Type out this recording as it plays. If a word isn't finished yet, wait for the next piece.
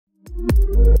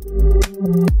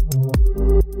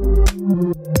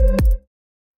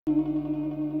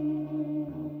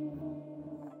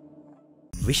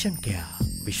Vision care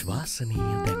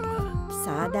විශ්වාසනීය දැක්ම.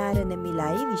 සාධාරණ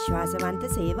මිලයි විශ්වාසවන්ත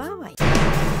සේවාවයි.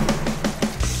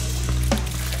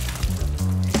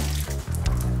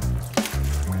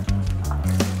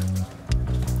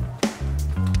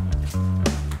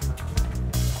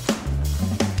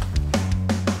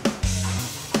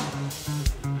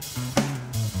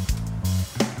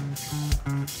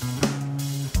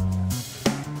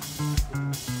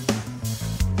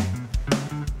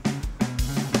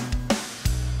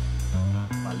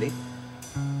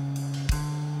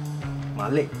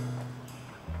 Malik.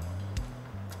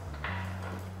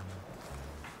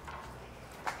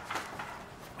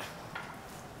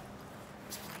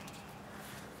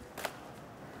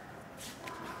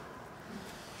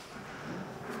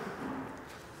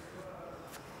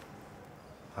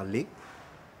 Malik.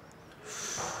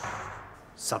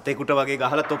 සතෙකුට වගේ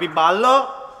ගහලා තොපි බල්ලෝ.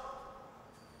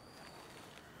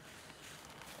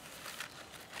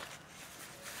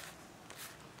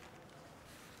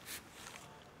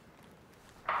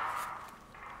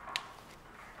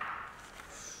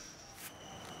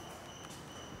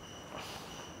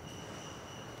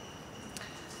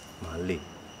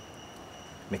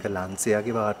 මේක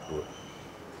ලන්සියාගේ වාට්ටුව.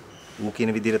 ඌ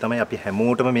කියන විදිහට තමයි අපි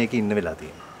හැමෝටම මේක ඉන්න වෙලා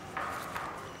තියෙන්නේ.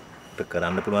 ඒක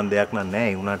කරන්න පුළුවන් දෙයක් නෑ.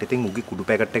 ඒ වුණාට ඉතින් ඌගේ කුඩු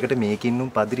පැකට් එකට මේකින්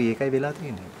උන් පදිරි ඒකයි වෙලා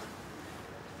තියෙන්නේ.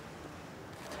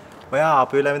 ඔයා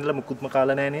ආපු වෙලාවෙ ඉඳලා මුකුත්ම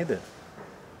කාලා නෑ නේද?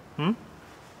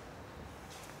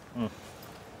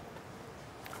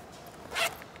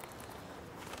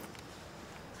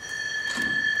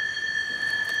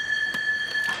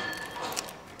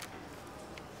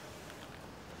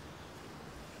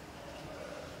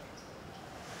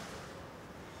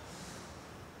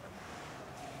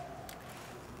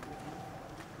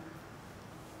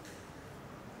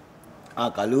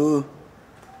 කලු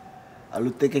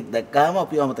අලුත් එකෙක් දැක්කාම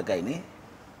අපි අමතකයිනේ.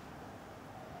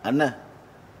 අන්න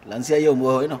ලන්සි අයියා උඹව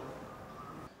හොයනවා.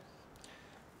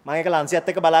 මම ඒක ලන්සියත්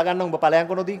එක්ක බලා ගන්න උඹ ඵලයන්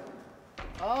කොනොදී?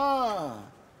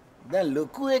 දැන්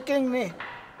ලොකු එකෙක් නේ.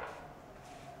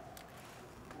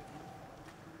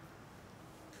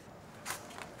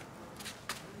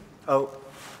 ඔව්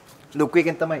ලොකු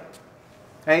එකෙන් තමයි.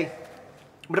 ඇයි?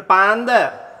 උඹට පාන්ද?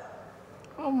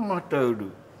 අම්මට උඩු.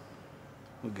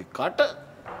 මගේ කට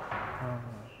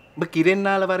ඔබ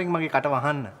කිරෙන්නාල වරින් මගේ කට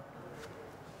වහන්න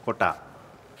කොටා.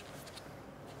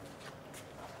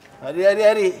 හරි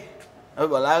අපි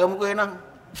බලාගමුකෝ එහෙනම්.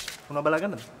 උන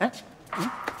බලාගන්නද? ඈ?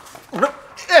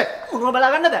 උන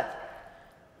බලාගන්නද?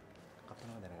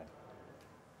 කපනවා දැනගන්න.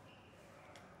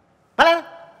 බලන්න.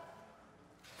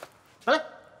 බලන්න.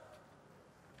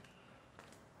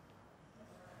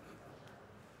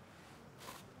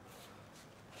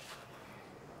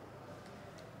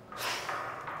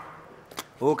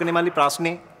 ඕකනේ මල්ලි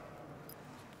ප්‍රශ්නේ.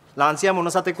 ලාන්සියා මොන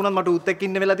සතෙක් වුණත් මට ඌත් එක්ක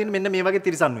ඉන්න වෙලා තියෙන මෙන්න මේ වගේ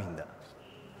තිරසන්නු හින්දා.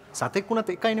 සතෙක් වුණත්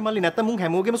එකයිනේ මල්ලි නැත්නම් මුන්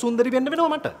හැමෝගෙම සුන්දරි වෙන්න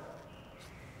වෙනවා මට.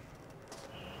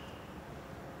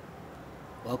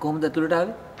 ඔය කොහොමද ඇතුළට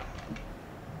ආවේ?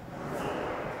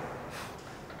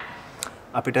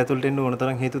 අපිට ඇතුළට එන්න ඕන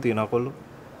තරම් හේතු තියෙනවා කොල්ලෝ.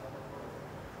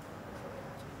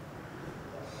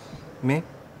 මේ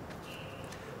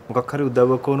මොකක් හරි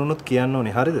උදව්වක් ඕන වුණොත් කියන්න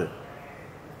ඕනේ හරිද?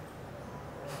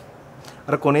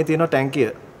 අර කොනේ තියෙන ටැංකිය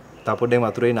තා පොඩ්ඩෙන්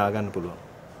වතුරේ නා ගන්න පුළුවන්.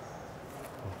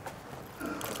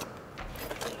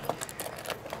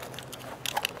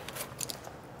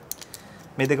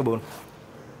 මේ දෙක බොන්න.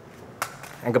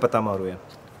 ඇඟපත අමාරු වෙන.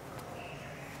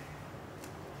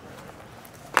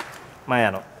 මම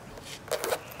යනවා.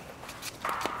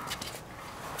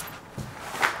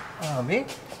 මේ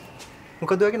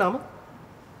මොකද ඔයගේ නම?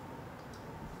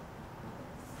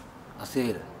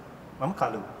 අසේර. මම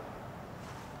කලු.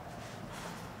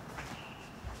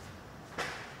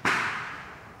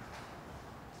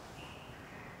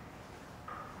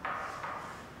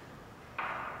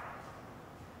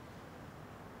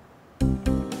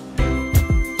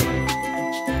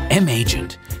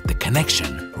 M-Agent, the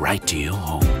connection right to your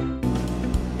home.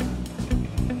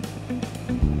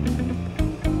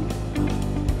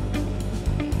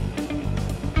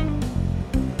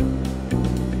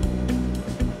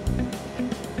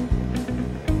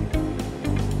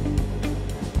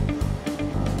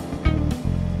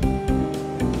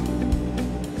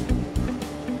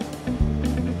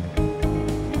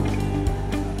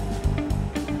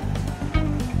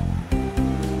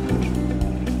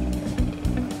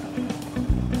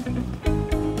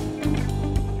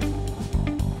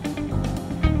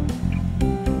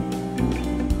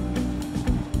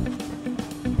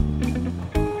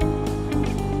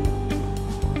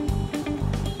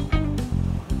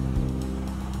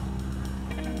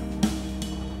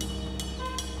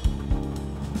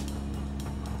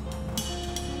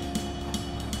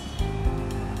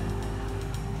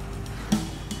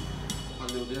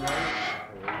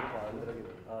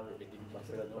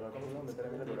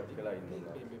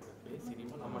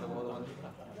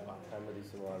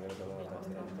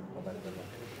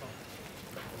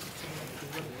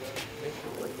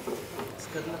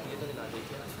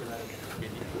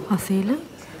 Asela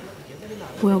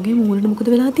ඔයගේ මූණට මොකද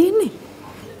වෙලා තියෙන්නේ?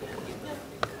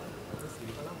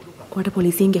 ඔයාට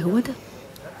පොලිසියෙන් ගැහුවද?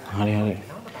 හරි හරි.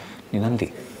 නිලන්ති.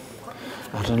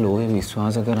 අර ලෝයේ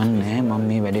විශ්වාස කරන්නේ නැහැ මම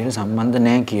මේ වැඩේට සම්බන්ධ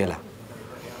නැහැ කියලා.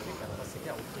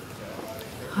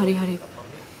 හරි හරි.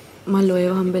 මම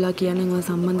ලෝයව හම්බෙලා කියන්නේ මම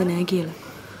සම්බන්ධ නැහැ කියලා.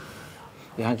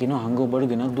 එයා කියනවා අංග ඔබට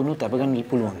ගෙනත් දුන්නොත් අප ගන්න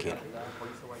පුළුවන් කියලා.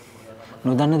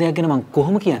 නොදන්න දෙයක් ගැන මම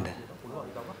කොහොම කියන්නේ?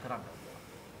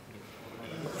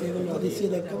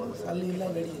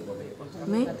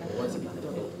 මේ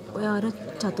ඔය අර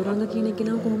චතුරංග කියන එක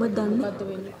නම කොහොමද දන්නේ?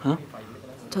 හා?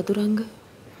 චතුරංග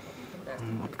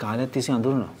අපි කාලයක් තිස්සේ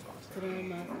අඳුරනවා.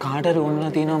 කාට හරි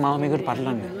ඕනලා තියෙනවා මම මේකට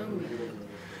පටලන්න.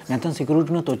 නැත්නම්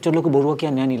සිකියුරිටි උනත් ඔච්චර ලොකු බොරුවක්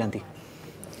කියන්නේ නැහැ නිලන්ති.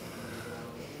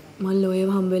 මම ලෝයව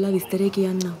හම්බෙලා විස්තරේ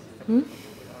කියන්නම්.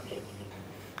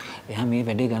 එයා මේ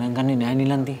වැඩේ ගණන් ගන්නේ නැහැ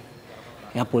නිලන්ති.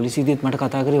 එයා පොලිසියදීත් මට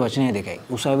කතා කරේ වචනය දෙකයි.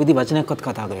 උසාවියේදී වචනයක්වත්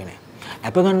කතා කරේ නැහැ.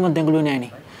 අප ගන්නවත් දැඟලුවේ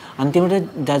නැහනේ. අන්තිමට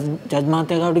ජජ්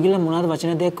මහත්තයා ගාවට ගිහලා මොනවාද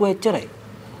වචන දෙයක් කිව්වා එච්චරයි.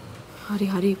 හරි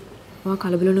හරි. මම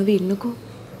කලබල නොවී ඉන්නකෝ.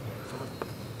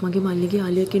 මගේ මල්ලිගේ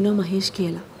යාළුවෙක් ඉන්නවා මහේෂ්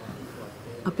කියලා.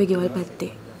 අපේ ගෙවල්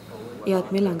පැත්තේ. එයාත්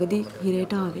මේ ළඟදී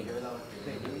හිරේට ආවේ.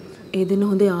 ඒ දෙන්න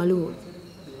හොඳ යාළුවෝ.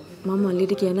 මම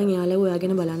මල්ලිට කියනනම් එයාලව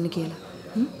ඔයාගෙන බලන්න කියලා.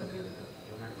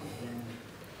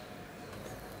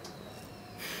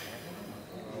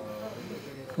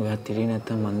 ඔයා තිරි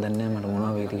නැත්තම් මන් දන්නේ නැහැ මට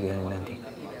මොනවා වෙයිද කියලා නිලන්ති.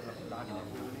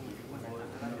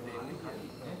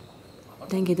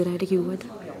 දැන් ගෙදරට කිව්වද?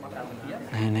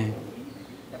 නෑ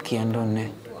කියන්න ඕනේ නෑ.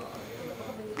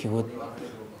 කිව්වොත්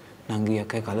නංගි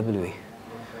අක්කයි කලබල වෙයි.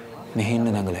 මෙහෙ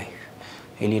ඉන්න දඟලයි.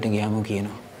 එළියට ගියාම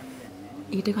කියනවා.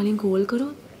 ඊට කලින් කෝල්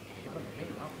කරොත්?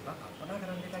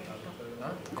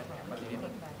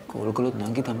 කෝල් කළොත්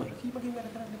නංගි තමයි.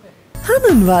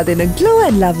 හඳුන්වා දෙන Glow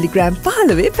and Lovely Gram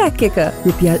 15 pack එක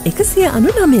රුපියල්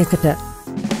 199කට.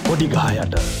 Kodi Gaha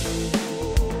Yata.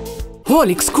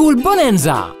 Holic School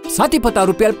Bonanza. සතිපතා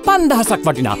රුපියල් 5000ක්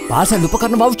වටිනා පාසල්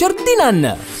උපකරණ voucher දිනන්න.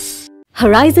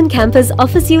 Horizon Campus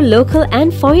offers you local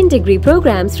and foreign degree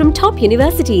programs from top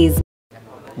universities.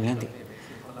 නිලන්ති.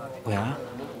 ඔයා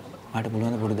මට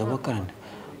පුළුවන් පොඩි දවයක් කරන්න.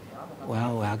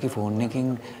 ඔයාගේ ෆෝන් එකකින්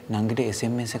නංගිට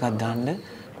SMS එකක් දාන්න.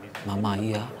 මම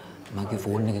අයියා මගේ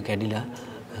ෆෝන් එක කැඩිලා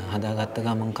හදාගත්ත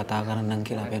ගමන් කතා කරන්නම්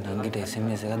කියලා අපේ නංගිට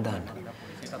SMS එකක් දාන්න.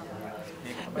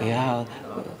 එයා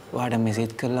ඔයාට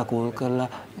මෙසේජ් කරලා කෝල් කරලා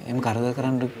එම් කරදර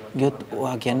කරන්න ගියොත්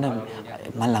ඔයා කියන්න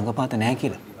මම ළඟපාත නැහැ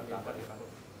කියලා.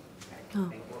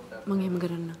 මම එහෙම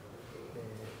කරන්න.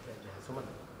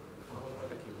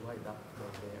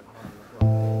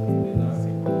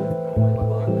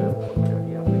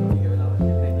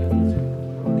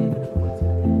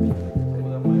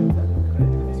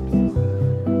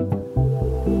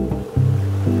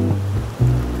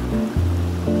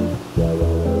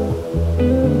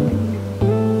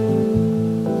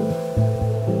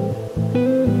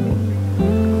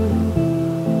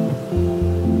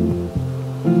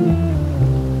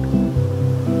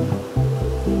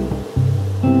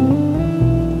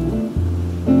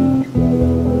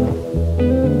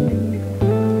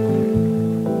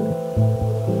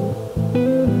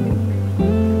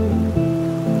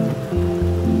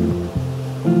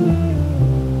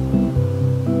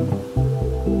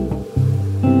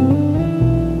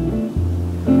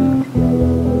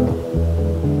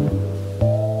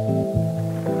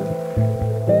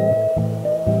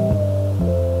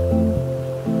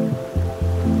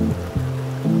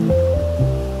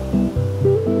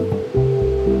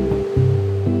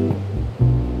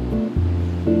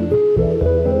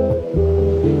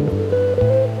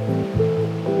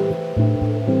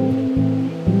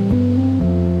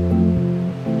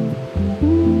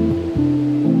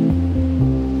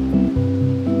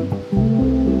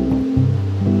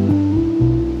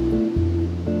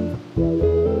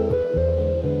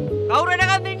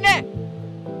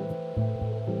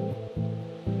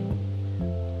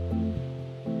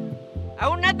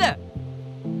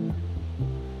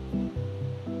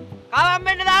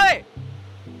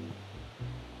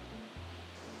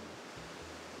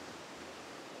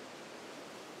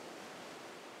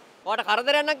 ඔයාට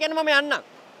කරදරයක් නම් කියන්න මම යන්නම්.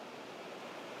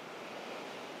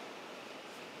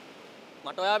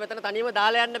 මට ඔයාව මෙතන තනියම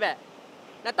දාලා යන්න බෑ.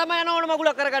 නැත්තම් මම යන ඕන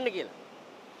මගුලක් කරගන්න කියලා.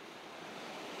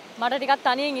 මට ටිකක්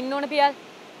තනියෙන් ඉන්න ඕන පියල්.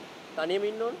 තනියම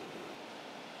ඉන්න ඕන?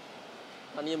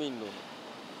 තනියම ඉන්න ඕන.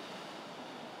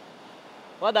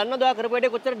 ඔයා දන්නවද ඔයා කරපු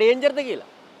වැඩේ කොච්චර ඩේන්ජර්ද කියලා?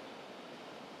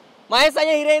 මහේස්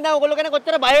අයියා හිරේ ඉඳන් ඔයගොල්ලෝ කෙනෙක්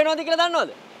කොච්චර බය වෙනවද කියලා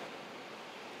දන්නවද?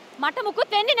 මට මුකුත්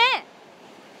වෙන්නේ නෑ.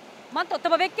 මං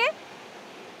තොත්තම වෙක්කේ.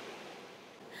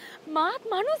 මාත්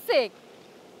මිනිස්සෙක්.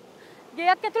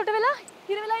 ගෙයක් ඇතුළට වෙලා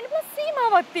හිර වෙලා ඉන්න පුළුවන්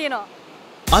සීමාවක් තියෙනවා.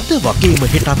 අද වගේම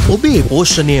හෙටත් ඔබේ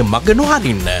පෝෂණය මග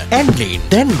නොහරින්න. ඇන්ලීන්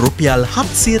දැන් රුපියල්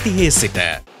 730 සිට.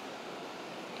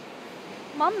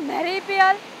 මම මැරී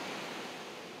පියල්.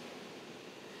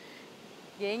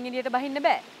 ගෙයින් එළියට බහින්න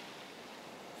බෑ.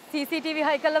 CCTV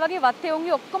හයි කළා වගේ වත්තේ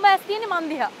උන්ගේ ඔක්කොම ඇස් තියෙන්නේ මන්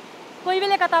දිහා. කොයි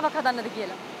වෙලේ කතාවක් හදන්නද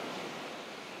කියලා.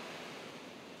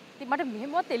 ඉතින් මට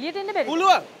මෙහෙමවත් එළියට එන්න බැරි.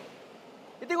 පුළුවන්.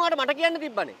 ඉතින් ඔයාලට මට කියන්න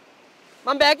තිබ්බනේ.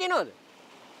 මම බෑ කියනවද?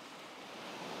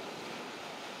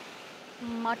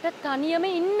 මට තනියම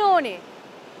ඉන්න ඕනේ.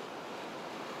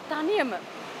 තනියම.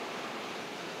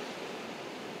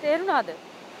 තේරුණාද?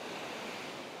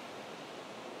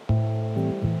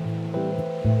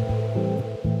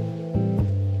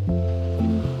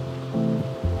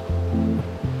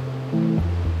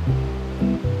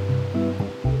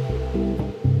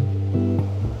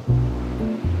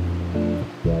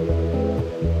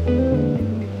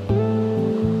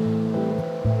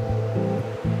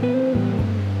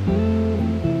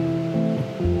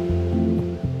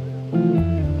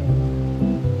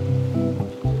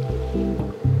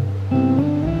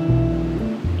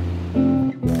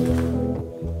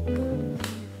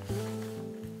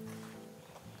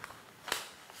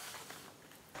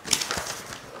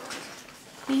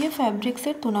 ෆැබ්‍රික්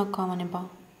සෙට් 3ක් ආවනේ බා.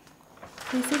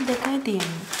 පීසෙත් 2යි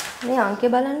තියෙන්නේ. මේ අංකේ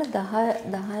බලන්න 10යි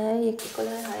 11යි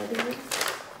 6යි.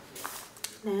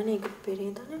 නෑනේ ඒක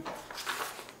පෙරේදනේ.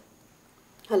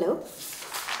 හලෝ.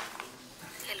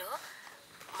 හෙලෝ.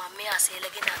 මම මේ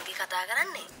අසේලගේ නංගි කතා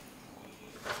කරන්නේ.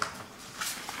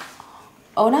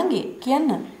 ඔව් නංගි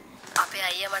කියන්න. අපේ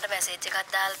අයියා මට මැසේජ් එකක්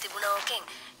දාලා තිබුණා ඕකෙන්.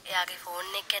 එයාගේ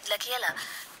ෆෝන් එක කැඩලා කියලා.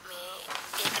 මේ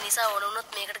ඒක නිසා ඕන වුණොත්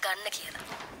මේකට ගන්න කියලා.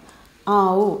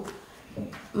 ඔව්.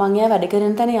 මං එයා වැඩ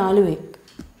කරන තැන යාළුවෙක්.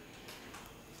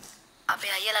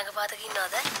 අපේ අයියා ළඟ පාතක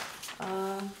ඉන්නවද?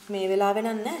 මේ වෙලාවේ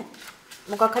නෑ.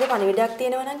 මොකක් හරි පණිවිඩයක්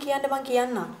තියෙනවා නම් කියන්න මං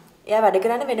කියන්නම්. එයා වැඩ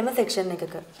කරන්නේ වෙනම සෙක්ෂන්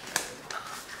එකක.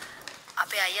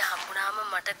 අපේ අයියා හම්බුනාම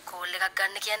මට කෝල් එකක්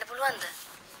ගන්න කියන්න පුළුවන්ද?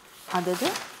 අදද?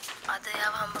 අද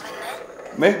එයාව හම්බ වෙන්නේ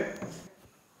මේ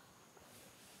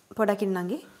පොඩක් ඉන්න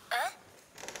නංගි.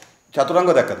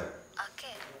 චතුරංග දැක්කද?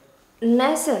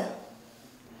 නෑ සර්.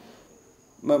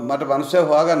 මට මිනිස්සු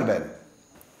හොයාගන්න බෑනේ.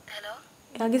 හෙලෝ.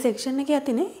 එයාගේ සෙක්ෂන් එකේ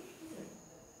ඇතිනේ.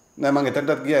 නෑ මං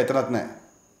එතනටත් ගියා එතනත් නෑ.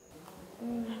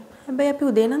 හැබැයි අපි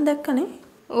උදේ නම් දැක්කනේ.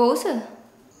 ඔව් සර්.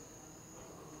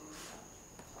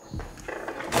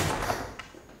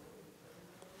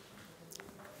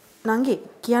 නංගි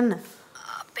කියන්න.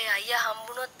 අපේ අයියා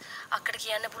හම්බුනොත් අක්කට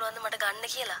කියන්න පුළුවන්ද මට ගන්න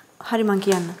කියලා? හරි මං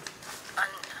කියන්න.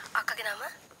 අක්කගේ නම?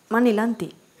 මං නිලන්ති.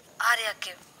 හරි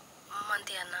අක්කේ. මං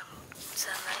තියන්නම්.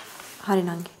 සර්ණයි. හරි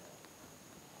නංගි.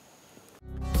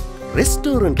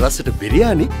 රෙස්ටෝරන්ට් රසට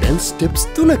බිරියානි දැන් steps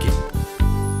 3කින්.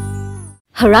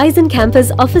 Horizon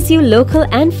Campus offers you local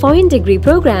and foreign degree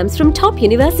programs from top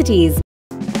universities.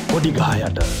 Kodi Gaha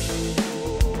Yata.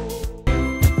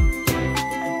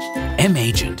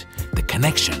 M-Agent, the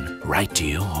connection right to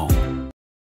your home.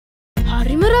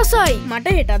 හරිම රසයි.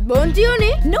 මට හෙටත් බෝන්ති ඕනේ.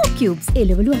 No cubes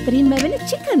එළවලු අතරින් මැවෙන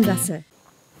චිකන් රස.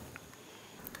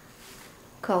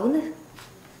 කවුද?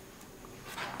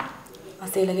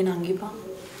 අසේලගේ නංගි බා.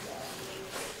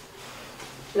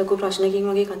 ලොකු ප්‍රශ්නකින්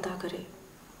වගේ කතා කරේ.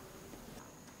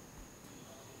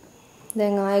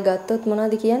 දැන් ආයෙ ගත්තොත්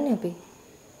මොනවද කියන්නේ අපි?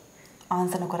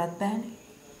 ආන්සර් නොකරත් බෑනේ.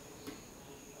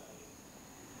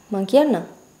 මං කියන්නම්.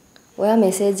 ඔයා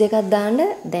මෙසේජ් එකක් දාන්න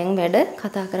දැන් වැඩ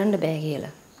කතා කරන්න බෑ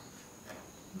කියලා.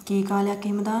 කී කාලයක්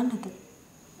එහෙම දාන්නද?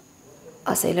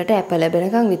 අසේලට ඇප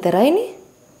ලැබෙනකන් විතරයිනේ.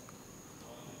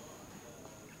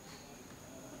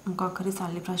 මොකක් හරි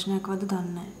සල්ලි ප්‍රශ්නයක් වද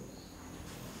දන්නේ නැහැ.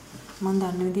 මං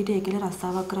දන්න විදිහට ඒකල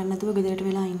රස්සාවක් කරන්න නැතුව ගෙදරට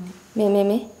වෙලා ඉන්නේ.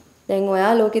 මේ දැන්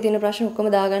ඔයා ලෝකේ තියෙන ප්‍රශ්න ඔක්කොම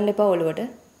දාගන්න එපා ඔළුවට.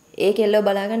 ඒ කෙල්ලව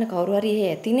බලාගන්න කවුරු හරි එහෙ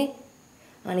ඇතිනේ.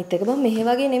 අනිත් එක බං මෙහෙ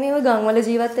වගේ නෙමෙයි ඔය ගම්වල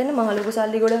ජීවත් වෙන්න මහ ලොකු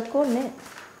සල්ලි ගොඩක් ඕනේ නැහැ.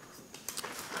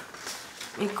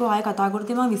 එක්කෝ ආයෙ කතා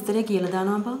කරද්දී මම විස්තරය කියලා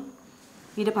දානවා බං.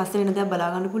 ඊට පස්සේ වෙන දේක් බලා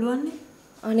ගන්න පුළුවන් නේ.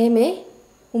 අනේ මේ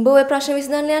උඹ ඔය ප්‍රශ්න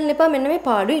විසඳන්න යන්න එපා. මෙන්න මේ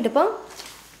පාඩුවේ හිටපන්.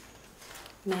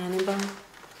 නෑනේ බං.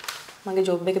 මගේ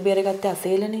ජොබ් එක බේරගත්තේ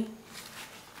අසේලනේ.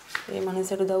 ඒ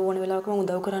මනුස්සයට උදව් ඕන වෙලාවක මම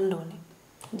උදව් කරන්න ඕනේ.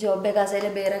 ජොබ් එක අසේල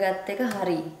බේරගත්ත එක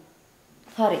හරි.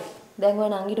 හරි. දැන් ඔය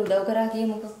නංගිට උදව් කරා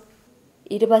කියමුකෝ.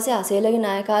 ඊට පස්සේ අසේලගේ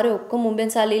නායකාරයෝ ඔක්කොම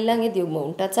උඹෙන් සල්ලි ඉල්ලන් ඉදී උඹ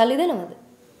උන්ටත් සල්ලි දෙනවද?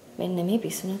 මෙන්න මේ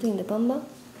පිස්සු නැතු ඉඳපන් බං.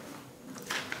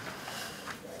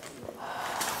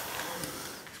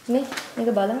 මේක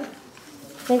බලන්න.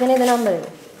 මේක නේද නම්බර එක?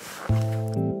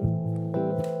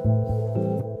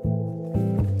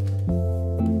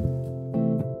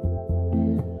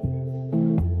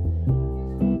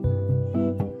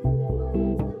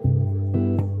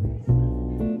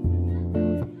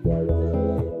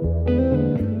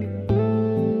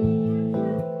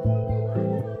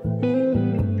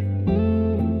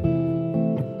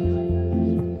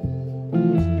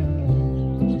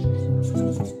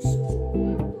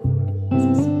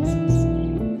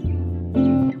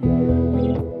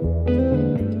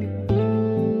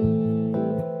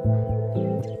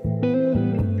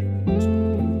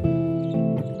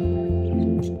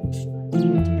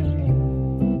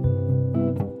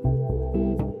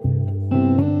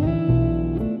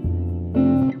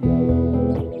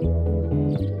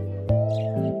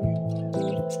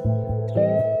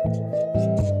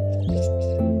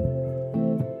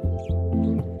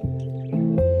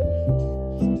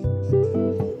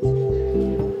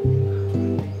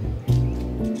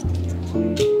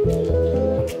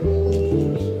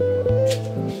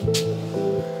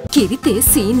 කිරිතේ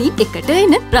සීනි එකට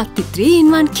එන රත්ති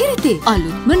 3-in-1 කිරිතේ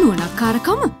අලුත්ම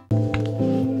නුවණක්කාරකම.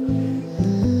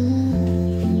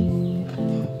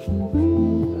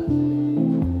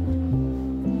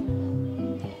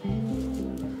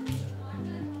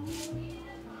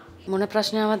 මොන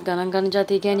ප්‍රශ්නාවක් ගණන් ගන්න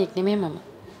જાතිය කියන්නේ නෙමෙයි මම.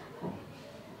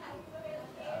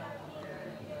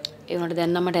 ඒ වුණාට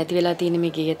දැන් නම් මට ඇති වෙලා තියෙන්නේ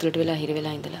මේ ගේ ඇතුළට වෙලා හිර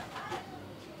වෙලා ඉඳලා.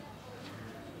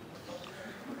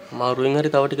 මාරුවෙන් හරි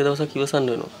තව ටික දවසක්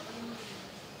ඉවසන්න වෙනවා.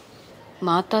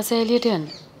 මාත් ආසයි එළියට යන්න.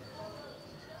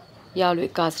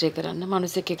 යාළුවෙක් ආශ්‍රය කරන්න,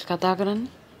 මිනිස්සෙක් එක්ක කතා කරන්න.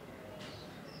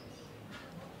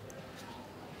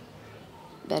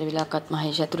 බැරි වෙලාවකත්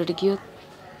මහේෂ් ඇතුළට ගියොත්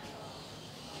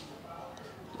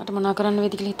මට මොනා කරන්න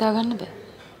වේද කියලා හිතා ගන්න බෑ.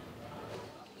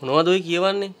 මොනවද ඔය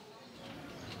කියවන්නේ?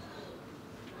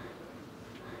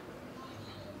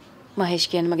 මහේෂ්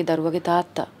කියන්නේ මගේ දරුවගේ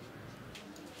තාත්තා.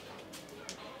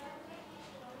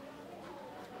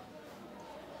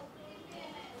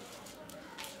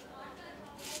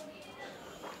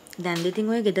 දැන් ඉතින්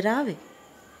ඔය ගෙදර ආවේ.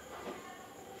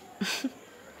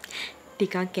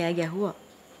 ටිකක් කෑ ගැහුවා.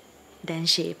 දැන්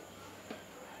ෂේප්.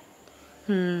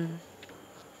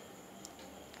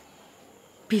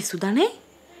 පිස්සුදනේ?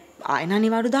 ආයෙ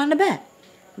නිවාඩු දාන්න බෑ.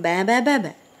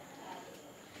 බෑ.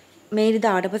 මේ ඉරිද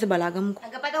ආවට පස්සේ බලාගමුකෝ.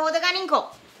 අගපත හොද ගනින්කෝ.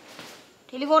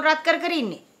 ටෙලිෆෝන් රත් කර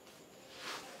ඉන්නේ.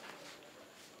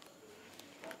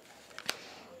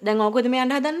 දැන් ඕකද මේ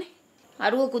යන්න හදන්නේ?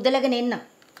 අරුව කුදලගෙන එන්න.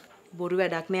 බොරු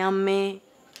වැඩක් නේ අම්මේ.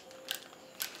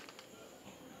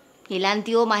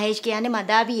 නිලන්තියෝ මහේෂ් කියන්නේ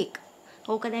මදාවියෙක්.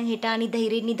 ඕක දැන් හිට අනිද්දා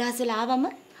හිරින් නිදහස් වෙලා ආවම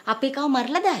අපේ කව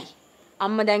මරලා දායි.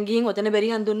 අම්මා දැන් ගිහින් ඔතන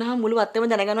බෙරිහන් දුන්නාම මුළු වත්තම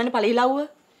දැනගන්නවනේ පළිලව්ව.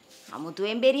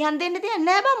 අමුතුවෙන් බෙරිහන් දෙන්න දෙයක්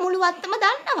නෑ බං මුළු වත්තම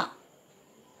දන්නවා.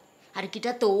 අර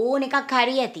කිටත් ඕන එකක්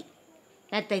හරි ඇති.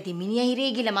 නැත්නම් ඉතින් මිනිහා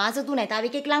හිරේ ගිහලා මාස 3යි තව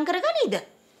එකෙක් ලං කරගනීද?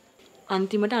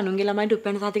 අන්තිමට අනුන්ගේ ළමයින්ට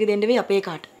උපැන්න සාතික දෙන්න වෙයි අපේ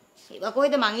කාට. ඒක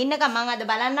කොයිද මං ඉන්නකම් මං අද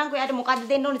බලන්නම්කෝ එයාට මොකද්ද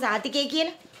දෙන්න ඕනේ සාතිකේ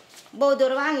කියලා. බෝ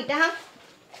දොර වහන් හිටහන්.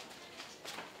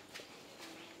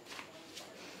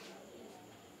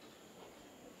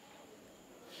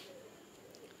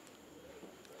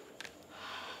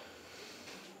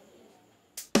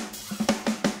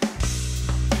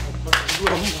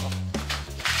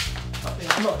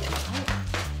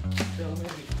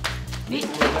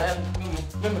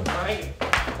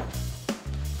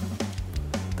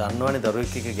 දන්නවනේ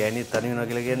දරුවෙක් එක්ක ගෑණියෙක් තනි වෙනවා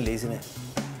කියලා කියන්නේ ලේසි නෑ.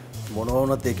 මොනවා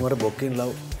වුණත් ඒක මට බොක්කෙන්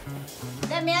ලව්.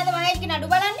 දැන් මෙයාද මහේෂ්ගේ නඩු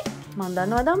බලන්නේ? මන්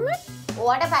දන්නවද අම්මේ?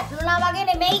 ඔයාට පැටලුණා වගේ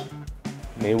නෙමෙයි.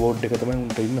 මේ වෝඩ් එක තමයි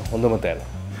උන්ට ඉන්න හොඳම තැන.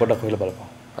 පොඩ්ඩක් හොයලා බලපන්.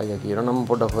 අයියා කියනවා නම්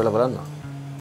පොඩ්ඩක් හොයලා බලන්න.